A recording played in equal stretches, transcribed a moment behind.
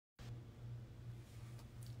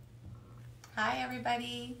Hi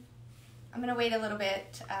everybody. I'm gonna wait a little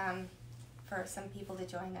bit for some people to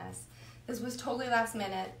join us. This was totally last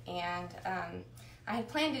minute, and I had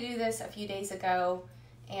planned to do this a few days ago,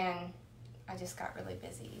 and I just got really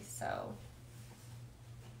busy, so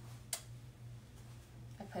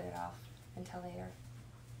I put it off until later.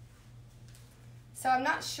 So I'm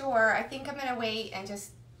not sure. I think I'm gonna wait and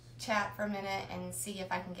just chat for a minute and see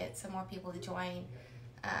if I can get some more people to join.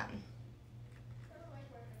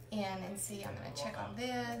 And see, I'm going to check on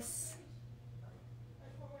this.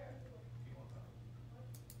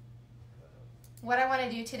 What I want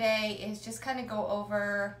to do today is just kind of go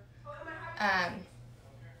over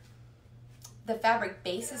the fabric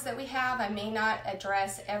bases that we have. I may not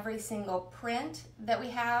address every single print that we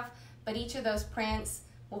have, but each of those prints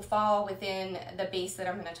will fall within the base that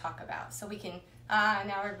I'm going to talk about. So we can,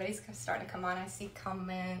 now everybody's starting to come on. I see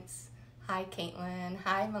comments. Hi, Caitlin.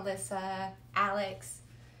 Hi, Melissa. Alex.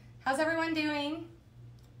 How's everyone doing?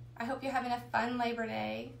 I hope you're having a fun Labor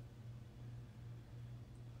Day.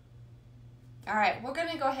 All right, we're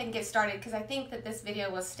gonna go ahead and get started because I think that this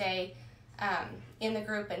video will stay in the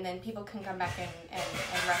group, and then people can come back and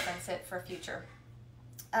reference it for future.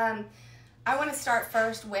 I wanna start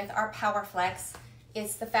first with our Power Flex.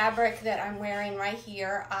 It's the fabric that I'm wearing right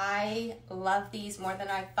here. I love these more than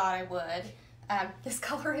I thought I would. This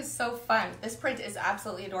color is so fun. This print is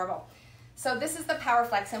absolutely adorable. So this is the Power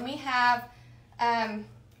Flex, and we have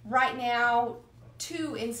right now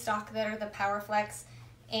 2 in stock that are the Power Flex,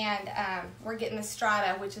 and we're getting the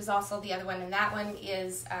Strata, which is also the other one, and that one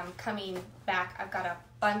is coming back. I've got a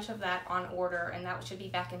bunch of that on order, and that should be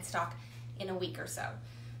back in stock in a week or so.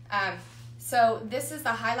 So this is the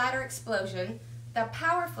Highlighter Explosion. The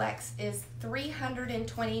Power Flex is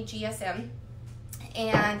 320 GSM,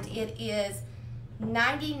 and it is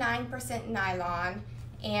 99% nylon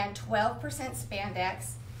and 12%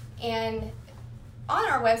 spandex. And on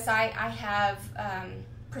our website I have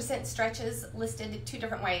percent stretches listed 2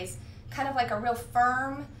 different ways, kind of like a real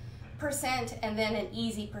firm percent and then an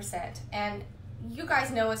easy percent. And you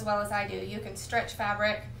guys know as well as I do, you can stretch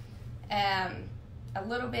fabric a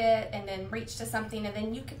little bit and then reach to something, and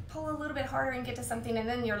then you can pull a little bit harder and get to something, and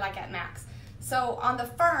then you're like at max. So on the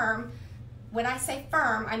firm, when I say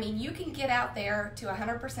firm, I mean you can get out there to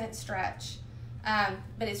 100% stretch,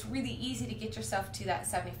 but it's really easy to get yourself to that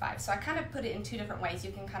 75. So I kind of put it in 2 different ways.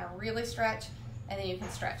 You can kind of really stretch, and then you can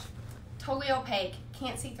stretch. Totally opaque,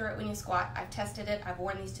 can't see through it when you squat. I've tested it, I've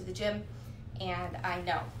worn these to the gym, and I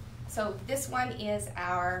know. So this one is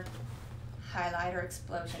our Highlighter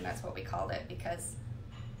Explosion. That's what we called it because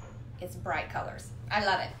it's bright colors. I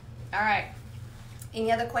love it. All right,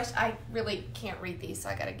 any other questions? I really can't read these, so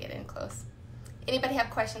I gotta get in close. Anybody have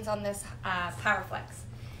questions on this Power Flex?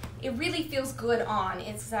 It really feels good on.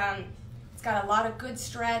 It's got a lot of good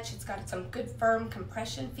stretch. It's got some good firm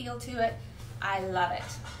compression feel to it. I love it.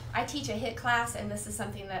 I teach a HIIT class, and this is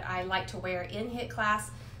something that I like to wear in HIIT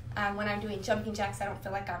class. When I'm doing jumping jacks, I don't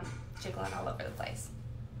feel like I'm jiggling all over the place.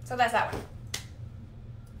 So that's that one.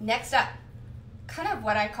 Next up, kind of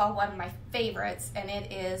what I call one of my favorites, and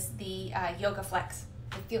it is the Yoga Flex.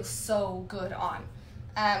 It feels so good on.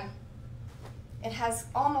 It has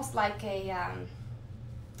almost like a,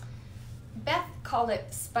 Beth called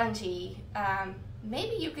it spongy.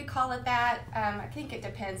 Maybe you could call it that. I think it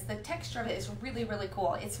depends. The texture of it is really, really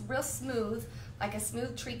cool. It's real smooth, like a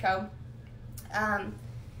smooth tricot.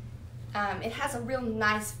 It has a real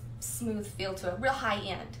nice, smooth feel to it, real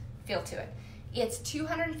high-end feel to it. It's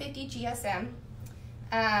 250 GSM,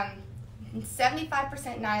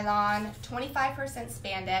 75% nylon, 25%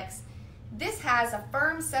 spandex. This has a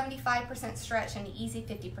firm 75% stretch and an easy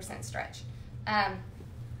 50% stretch.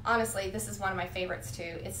 Honestly, this is one of my favorites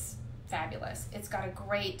too. It's fabulous. It's got a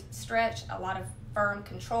great stretch, a lot of firm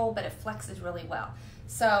control, but it flexes really well.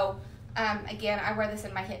 So again, I wear this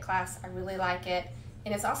in my HIIT class. I really like it.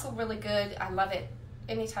 And it's also really good. I love it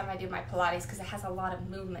anytime I do my Pilates because it has a lot of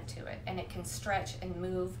movement to it, and it can stretch and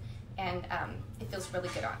move, and it feels really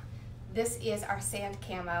good on. This is our sand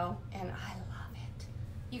camo, and I love it.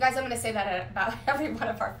 You guys, I'm going to say that about every one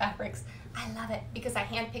of our fabrics. I love it because I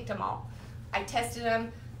handpicked them all. I tested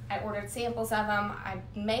them. I ordered samples of them, I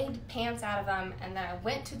made pants out of them, and then I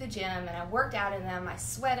went to the gym and I worked out in them, I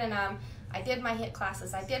sweat in them, I did my HIIT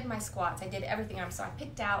classes, I did my squats, I did everything in them, so I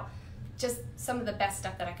picked out just some of the best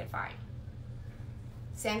stuff that I could find.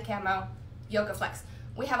 Sand camo, Yoga Flex.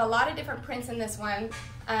 We have a lot of different prints in this one.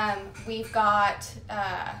 We've got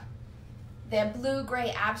the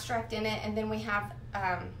blue-gray abstract in it, and then we have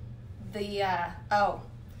the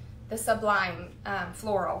Sublime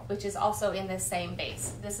Floral, which is also in this same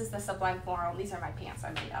base. This is the Sublime Floral. These are my pants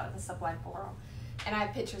I made out of the Sublime Floral. And I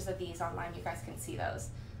have pictures of these online. You guys can see those.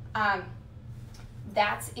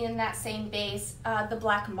 That's in that same base. The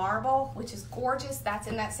black marble, which is gorgeous, that's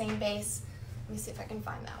in that same base. Let me see if I can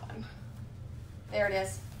find that one. There it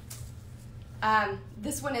is.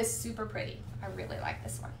 This one is super pretty. I really like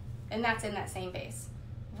this one. And that's in that same base.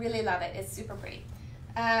 Really love it. It's super pretty.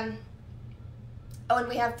 Oh, and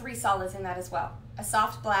we have 3 solids in that as well. A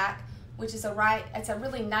soft black, which is it's a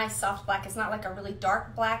really nice soft black. It's not like a really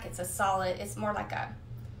dark black. It's a solid. It's more like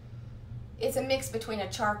it's a mix between a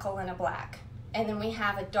charcoal and a black. And then we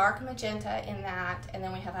have a dark magenta in that, and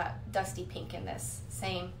then we have a dusty pink in this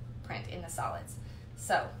same print in the solids.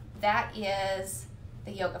 So that is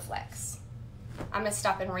the Yoga Flex. I'm gonna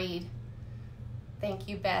stop and read. Thank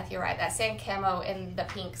you, Beth. You're right. That sand camo and the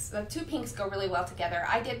pinks, the 2 pinks go really well together.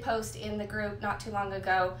 I did post in the group not too long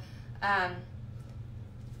ago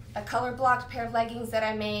a color blocked pair of leggings that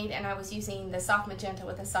I made, and I was using the soft magenta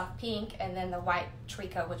with a soft pink and then the white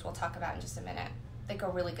tricot, which we'll talk about in just a minute. They go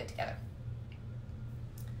really good together.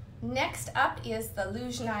 Next up is the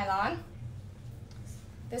luge nylon.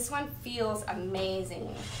 This one feels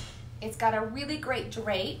amazing. It's got a really great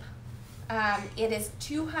drape. It is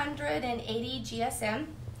 280 GSM,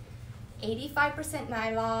 85%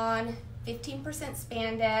 nylon, 15%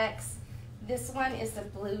 spandex. This one is the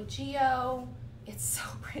blue geo. It's so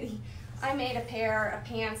pretty. I made a pair of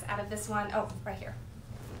pants out of this one. Oh, right here.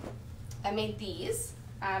 I made these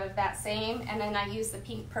out of that same, and then I used the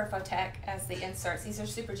pink Perfotech as the inserts. These are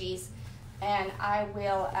Super G's, and I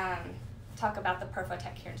will talk about the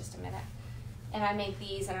Perfotech here in just a minute. And I made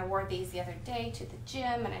these, and I wore these the other day to the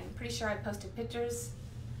gym, and I'm pretty sure I posted pictures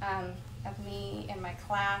of me in my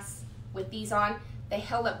class with these on. They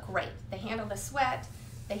held up great. They handle the sweat,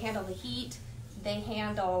 they handle the heat, they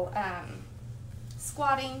handle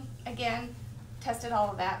squatting, again, tested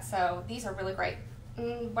all of that, so these are really great.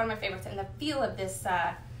 One of my favorites, and the feel of this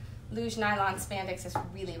luge nylon spandex is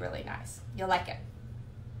really, really nice. You'll like it.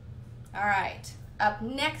 All right, up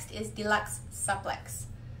next is Deluxe Supplex.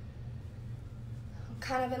 I'm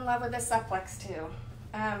kind of in love with the Supplex too.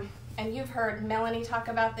 And you've heard Melanie talk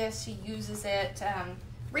about this. She uses it.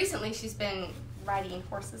 Recently she's been riding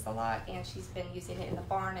horses a lot, and she's been using it in the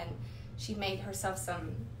barn, and she made herself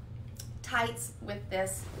some tights with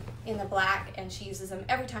this in the black, and she uses them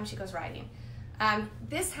every time she goes riding.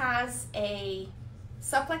 This has a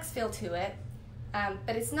Supplex feel to it,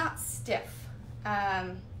 but it's not stiff,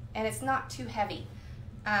 and it's not too heavy.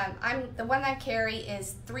 The one I carry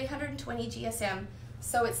is 320 GSM,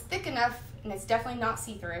 so it's thick enough, and it's definitely not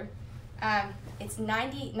see-through. It's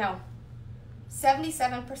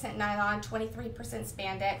 77% nylon, 23%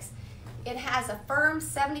 spandex. It has a firm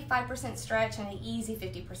 75% stretch and an easy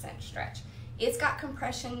 50% stretch. It's got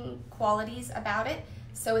compression qualities about it,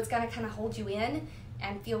 so it's gonna kind of hold you in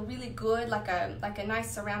and feel really good, like a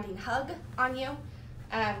nice surrounding hug on you.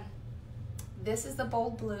 This is the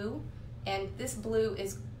bold blue, and this blue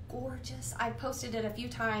is gorgeous. I posted it a few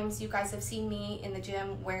times. You guys have seen me in the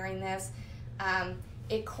gym wearing this.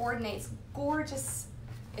 It coordinates gorgeous.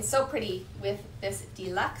 It's so pretty with this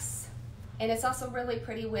Deluxe, and it's also really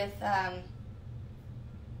pretty with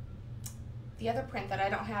the other print that I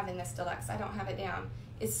don't have in this Deluxe. I don't have it down.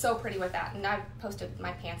 It's so pretty with that, and I've posted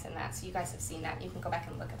my pants in that, so you guys have seen that. You can go back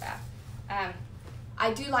and look at that.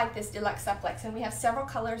 I do like this Deluxe Supplex, and we have several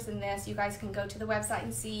colors in this. You guys can go to the website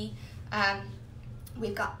and see.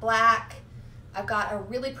 We've got black. I've got a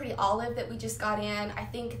really pretty olive that we just got in. I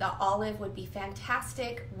think the olive would be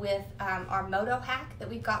fantastic with our Moto hack that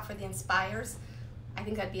we've got for the Inspires. I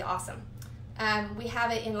think that'd be awesome. We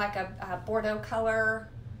have it in like a Bordeaux color,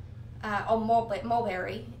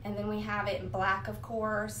 mulberry, and then we have it in black, of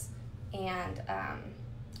course, and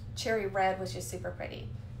cherry red, which is super pretty.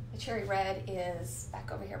 The cherry red is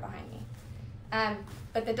back over here behind me.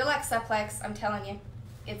 But the Deluxe Supplex, I'm telling you,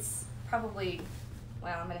 it's probably,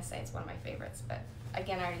 well, I'm gonna say it's one of my favorites, but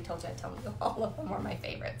again, I already told you I'd tell you all of them are my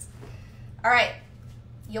favorites. All right,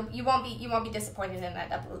 you won't be disappointed in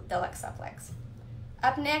that Deluxe Supplex.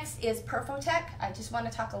 Up next is Perfotech. I just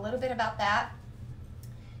want to talk a little bit about that.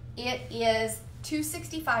 It is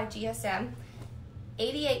 265 GSM,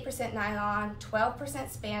 88% nylon,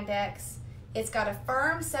 12% spandex. It's got a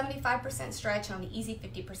firm 75% stretch on the easy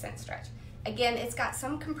 50% stretch. Again, it's got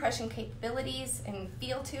some compression capabilities and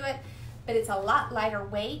feel to it, but it's a lot lighter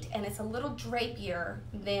weight, and it's a little drapier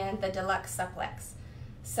than the Deluxe Supplex.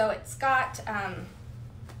 So it's got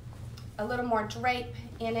a little more drape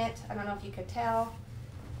in it. I don't know if you could tell.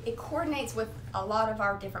 It coordinates with a lot of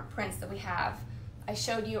our different prints that we have. I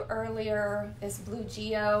showed you earlier this blue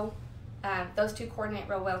geo. Those two coordinate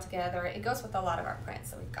real well together. It goes with a lot of our prints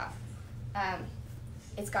that we've got.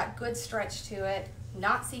 It's got good stretch to it,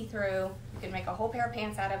 not see-through. You can make a whole pair of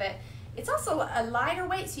pants out of it. It's also a lighter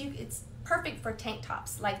weight, so it's perfect for tank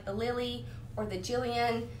tops like the Lily or the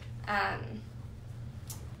Jillian.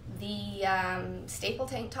 The staple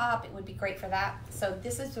tank top, it would be great for that. So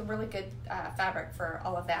this is a really good fabric for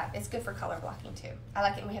all of that. It's good for color blocking too. I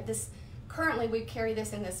like it. And we have this, currently we carry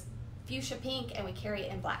this in this fuchsia pink, and we carry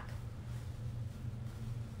it in black.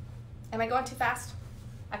 Am I going too fast?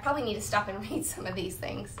 I probably need to stop and read some of these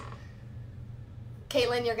things.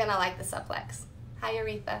 Caitlin, you're gonna like the Supplex. Hi,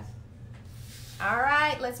 Aretha. All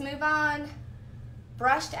right, let's move on.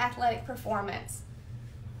 Brushed athletic performance.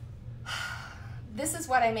 This is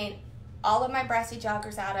what I made all of my brassy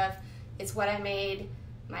joggers out of. It's what I made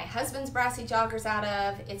my husband's brassy joggers out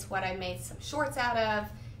of. It's what I made some shorts out of.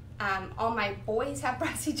 All my boys have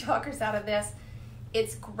brassy joggers out of this.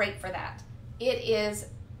 It's great for that. It is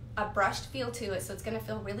a brushed feel to it, so it's gonna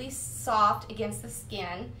feel really soft against the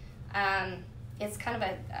skin. It's kind of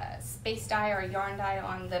a space dye or a yarn dye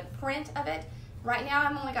on the print of it. Right now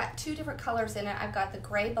I've only got 2 different colors in it. I've got the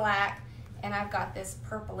gray black, and I've got this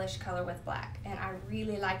purplish color with black, and I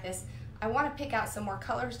really like this. I want to pick out some more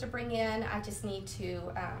colors to bring in. I just need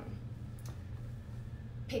to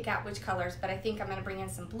pick out which colors, but I think I'm going to bring in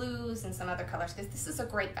some blues and some other colors because this is a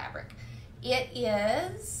great fabric. It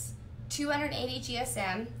is 280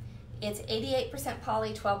 GSM. It's 88%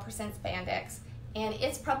 poly, 12% spandex, and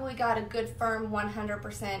it's probably got a good firm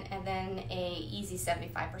 100% and then a easy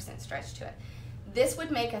 75% stretch to it. This would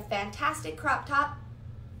make a fantastic crop top.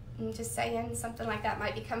 I'm just saying, something like that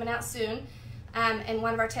might be coming out soon. And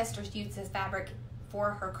one of our testers used this fabric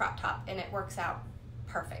for her crop top, and it works out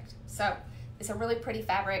perfect. So it's a really pretty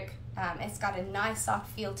fabric. It's got a nice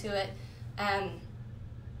soft feel to it.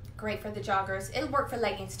 Great for the joggers. It'll work for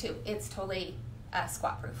leggings too. It's totally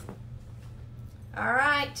squat proof. All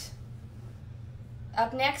right.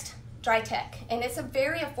 Up next, Dry Tech, and it's a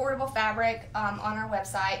very affordable fabric on our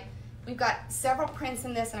website. We've got several prints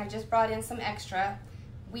in this, and I just brought in some extra.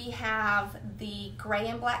 We have the gray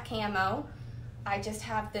and black camo. I just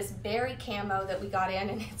have this berry camo that we got in,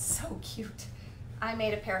 and it's so cute. I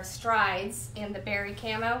made a pair of strides in the berry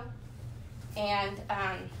camo, and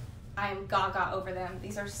I'm gaga over them.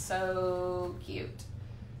 These are so cute.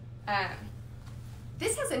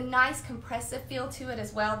 This has a nice compressive feel to it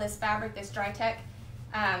as well, this fabric, this Dry Tech.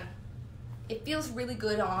 It feels really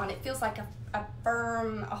good on. It feels like a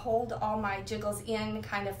firm, hold all my jiggles in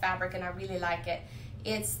kind of fabric, and I really like it.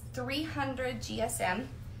 It's 300 GSM,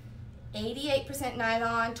 88%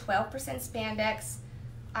 nylon, 12% spandex.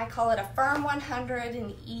 I call it a firm 100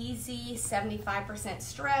 and easy 75%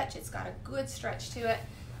 stretch. It's got a good stretch to it.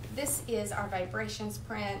 This is our vibrations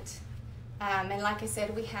print. And like I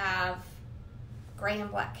said, we have gray and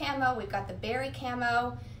black camo. We've got the berry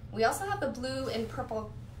camo. We also have the blue and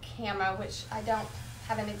purple camo, which I don't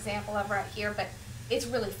have an example of right here, but it's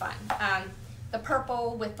really fun. The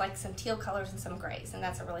purple with like some teal colors and some grays, and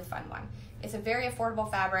that's a really fun one. It's a very affordable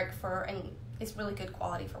fabric and it's really good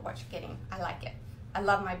quality for what you're getting. I like it. I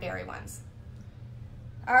love my berry ones.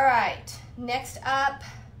 All right, next up,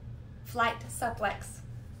 Flight Supplex.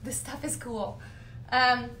 This stuff is cool.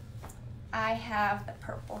 I have the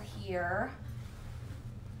purple here.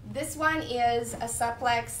 This one is a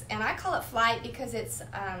Supplex, and I call it Flight because it's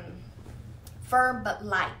firm but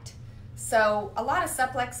light. So a lot of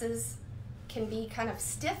Supplexes can be kind of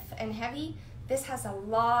stiff and heavy. This has a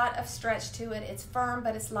lot of stretch to it. It's firm,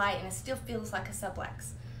 but it's light, and it still feels like a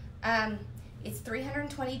Supplex. It's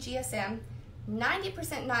 320 GSM,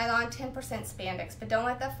 90% nylon, 10% spandex, but don't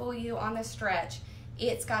let that fool you on the stretch.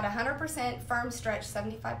 It's got 100% firm stretch,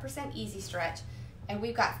 75% easy stretch, and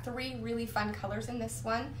we've got 3 really fun colors in this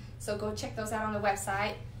one, so go check those out on the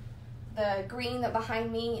website. The green that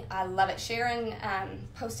behind me, I love it. Sharon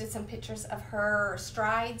posted some pictures of her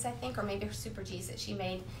strides, I think, or maybe her Super G's that she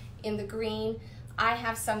made in the green. I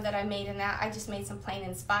have some that I made in that. I just made some plain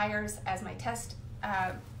Inspires as my test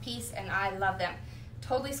piece, and I love them.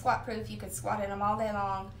 Totally squat proof. You could squat in them all day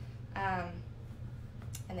long, and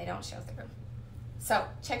they don't show through. So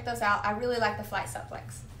check those out. I really like the Flight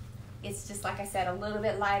Supplex. It's just, like I said, a little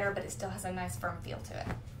bit lighter, but it still has a nice firm feel to it.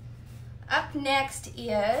 Up next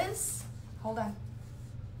is, hold on,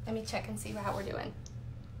 let me check and see how we're doing.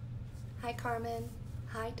 Hi Carmen,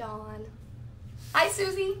 hi Dawn, hi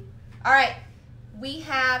Susie. All right, we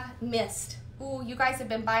have Mist. Ooh, you guys have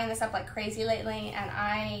been buying this up like crazy lately, and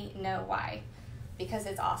I know why, because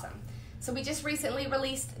it's awesome. So we just recently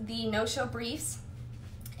released the no-show briefs,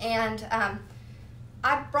 and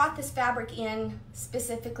I brought this fabric in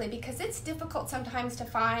specifically because it's difficult sometimes to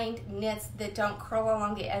find knits that don't curl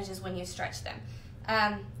along the edges when you stretch them.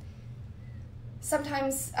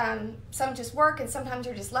 Sometimes some just work, and sometimes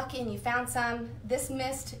you're just lucky and you found some. This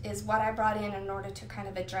mist is what I brought in order to kind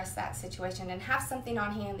of address that situation and have something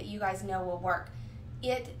on hand that you guys know will work.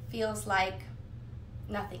 It feels like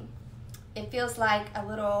nothing. It feels like a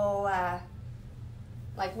little,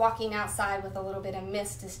 like walking outside with a little bit of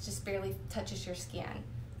mist. It just barely touches your skin.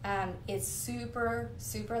 It's super,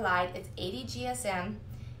 super light. It's 80 GSM,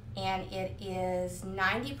 and it is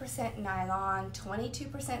 90% nylon, 22%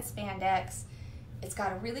 spandex. It's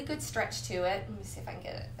got a really good stretch to it. Let me see if I can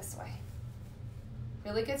get it this way.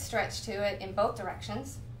 Really good stretch to it in both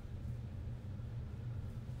directions.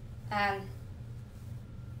 And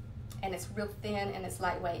it's real thin and it's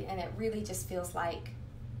lightweight, and it really just feels like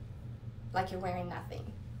you're wearing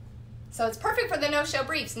nothing. So it's perfect for the no-show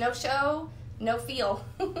briefs. No show, no feel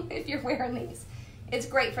if you're wearing these. It's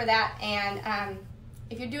great for that. And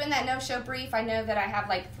if you're doing that no-show brief, I know that I have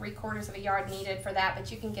like 3/4 of a yard needed for that,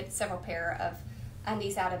 but you can get several pair of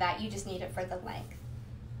undies out of that. You just need it for the length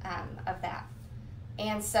of that.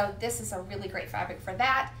 And so this is a really great fabric for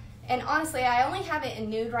that. And honestly, I only have it in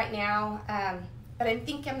nude right now, but I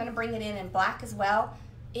think I'm gonna bring it in black as well.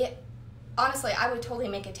 Honestly, I would totally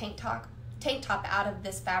make a tank top out of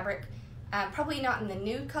this fabric. Probably not in the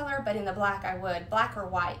nude color, but in the black I would, black or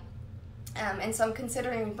white. And so I'm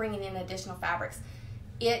considering bringing in additional fabrics.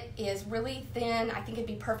 It is really thin. I think it'd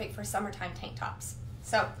be perfect for summertime tank tops.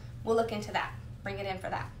 So we'll look into that, bring it in for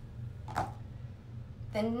that.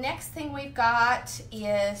 The next thing we've got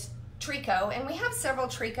is tricot, and we have several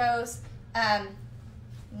tricots.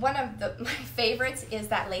 One of my favorites is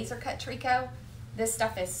that laser cut tricot. This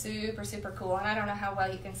stuff is super, super cool, and I don't know how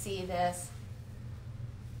well you can see this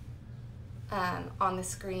on the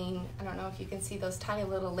screen. I don't know if you can see those tiny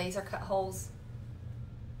little laser cut holes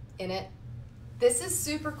in it. This is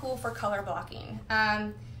super cool for color blocking.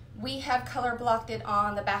 We have color blocked it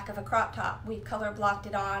on the back of a crop top. We've color blocked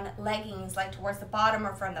it on leggings, like towards the bottom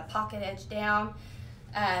or from the pocket edge down.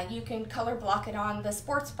 You can color block it on the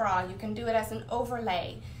sports bra. You can do it as an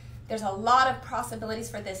overlay. There's a lot of possibilities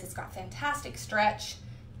for this. It's got fantastic stretch.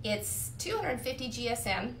 It's 250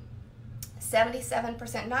 GSM,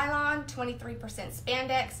 77% nylon, 23%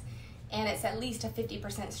 spandex, and it's at least a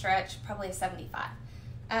 50% stretch, probably a 75.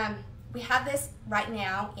 We have this right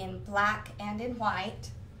now in black and in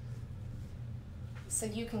white, so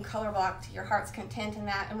you can color block to your heart's content in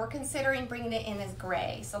that, and we're considering bringing it in as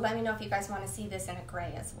gray. So let me know if you guys want to see this in a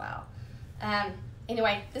gray as well.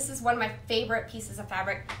 Anyway, this is one of my favorite pieces of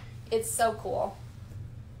fabric. It's so cool.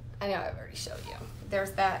 I know I've already showed you.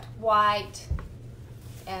 There's that white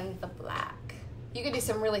and the black. You can do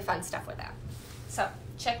some really fun stuff with that. So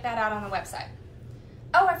check that out on the website.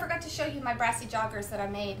 Oh, I forgot to show you my brassy joggers that I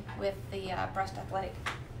made with the brushed athletic.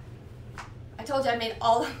 I told you I made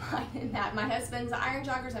all of mine in that. My husband's iron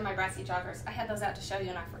joggers and my brassy joggers. I had those out to show you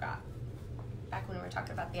and I forgot. Back when we were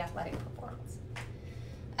talking about the athletic performance.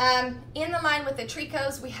 In the line with the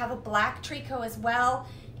tricots, we have a black tricot as well.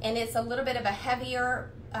 And it's a little bit of a heavier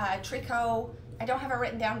tricot. I don't have it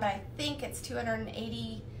written down, but I think it's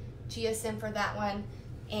 280 GSM for that one.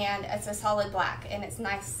 And it's a solid black, and it's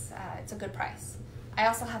nice. It's a good price. I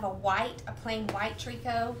also have a plain white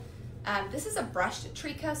tricot. This is a brushed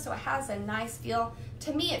tricot, so it has a nice feel.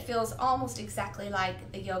 To me, it feels almost exactly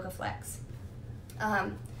like the Yoga Flex.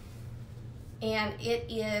 And it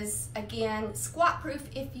is, again, squat proof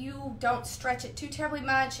if you don't stretch it too terribly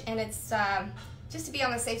much. And it's, just to be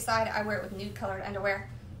on the safe side, I wear it with nude colored underwear.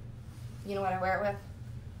 You know what I wear it with?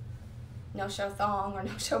 No show thong or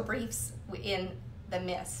no show briefs in the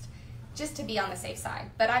mist, just to be on the safe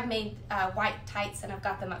side. But I've made white tights and I've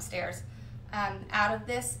got them upstairs out of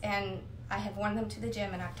this, and I have worn them to the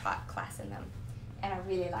gym and I've taught class in them, and I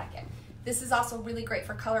really like it. This is also really great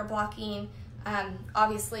for color blocking.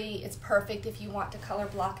 Obviously it's perfect if you want to color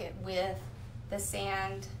block it with the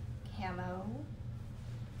sand camo.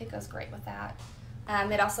 It goes great with that.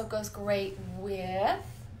 It also goes great with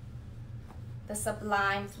the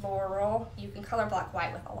Sublime Floral. You can color block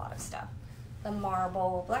white with a lot of stuff. The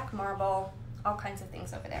marble, black marble, all kinds of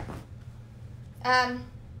things over there.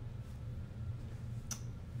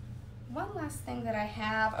 One last thing that I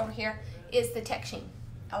have over here is the tech sheen.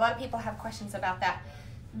 A lot of people have questions about that.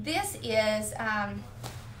 This is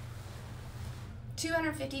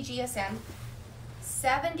 250 GSM,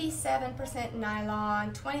 77%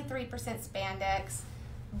 nylon, 23% spandex.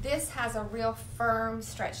 This has a real firm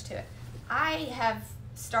stretch to it. I have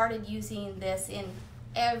started using this in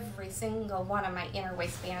every single one of my inner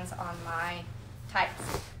waistbands on my tights.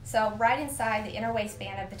 So right inside the inner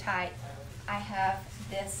waistband of the tight, I have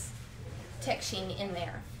this tech sheen in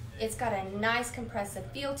there. It's got a nice compressive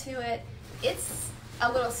feel to it. It's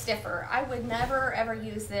a little stiffer. I would never ever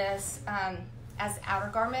use this as outer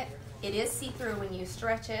garment. It is see-through when you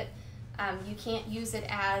stretch it. You can't use it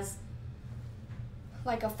as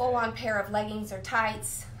like a full-on pair of leggings or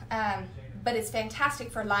tights, but it's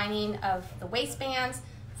fantastic for lining of the waistbands,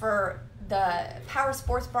 for the power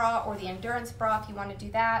sports bra or the endurance bra if you want to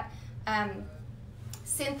do that.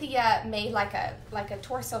 Cynthia made like a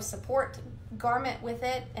torso support garment with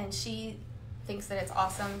it, and she thinks that it's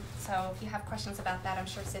awesome. So if you have questions about that, I'm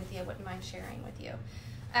sure Cynthia wouldn't mind sharing with you.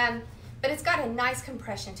 But it's got a nice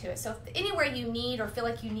compression to it. So if anywhere you need or feel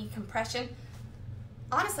like you need compression,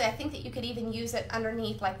 honestly, I think that you could even use it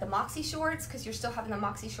underneath like the maxi shorts, because you're still having the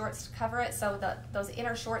maxi shorts to cover it. So those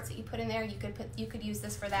inner shorts that you put in there, you could use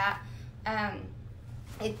this for that.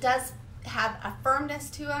 It does have a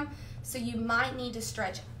firmness to them, so you might need to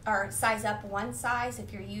stretch or size up one size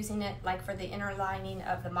if you're using it like for the inner lining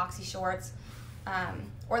of the maxi shorts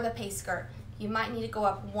or the pace skirt. You might need to go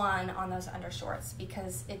up one on those undershorts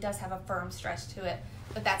because it does have a firm stretch to it,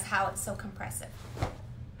 but that's how it's so compressive.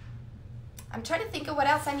 I'm trying to think of what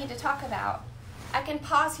else I need to talk about. I can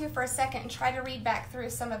pause here for a second and try to read back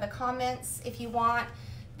through some of the comments if you want.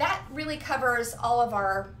 That really covers all of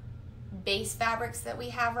our base fabrics that we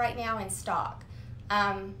have right now in stock.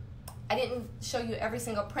 I didn't show you every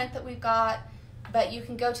single print that we've got, but you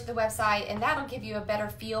can go to the website and that'll give you a better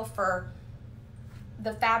feel for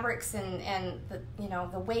the fabrics and the, you know,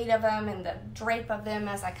 the weight of them and the drape of them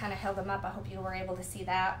as I kind of held them up. I hope you were able to see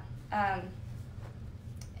that. And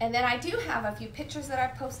then I do have a few pictures that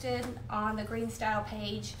I've posted on the Greenstyle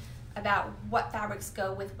page about what fabrics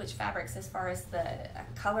go with which fabrics as far as the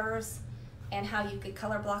colors and how you could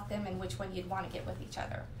color block them and which one you'd want to get with each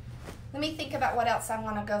other. Let me think about what else I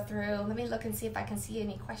want to go through. Let me look and see if I can see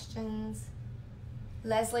any questions.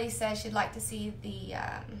 Leslie says she'd like to see the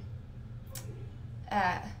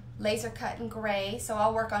laser cut in gray, so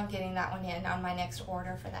I'll work on getting that one in on my next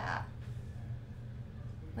order for that.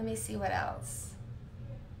 Let me see what else.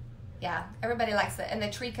 Yeah, everybody likes it, and the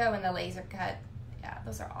tricot and the laser cut. Yeah,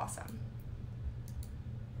 those are awesome.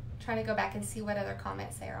 Trying to go back and see what other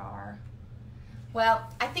comments there are. Well,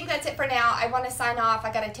 I think that's it for now. I want to sign off.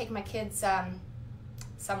 I got to take my kids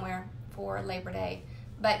somewhere for Labor Day.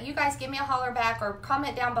 But you guys give me a holler back or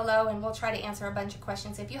comment down below and we'll try to answer a bunch of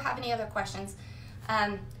questions. If you have any other questions,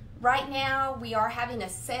 right now we are having a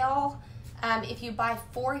sale. If you buy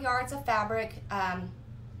 4 yards of fabric,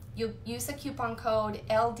 you use the coupon code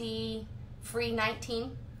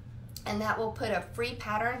LDFree19 and that will put a free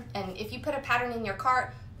pattern. And if you put a pattern in your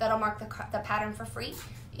cart, that'll mark the pattern for free.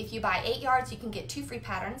 If you buy 8 yards, you can get 2 free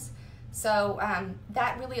patterns. So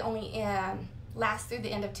that really only lasts through the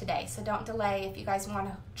end of today. So don't delay. If you guys want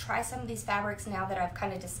to try some of these fabrics now that I've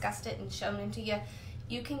kind of discussed it and shown them to you,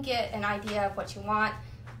 you can get an idea of what you want.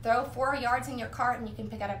 Throw 4 yards in your cart and you can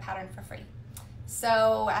pick out a pattern for free.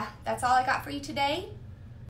 So that's all I got for you today.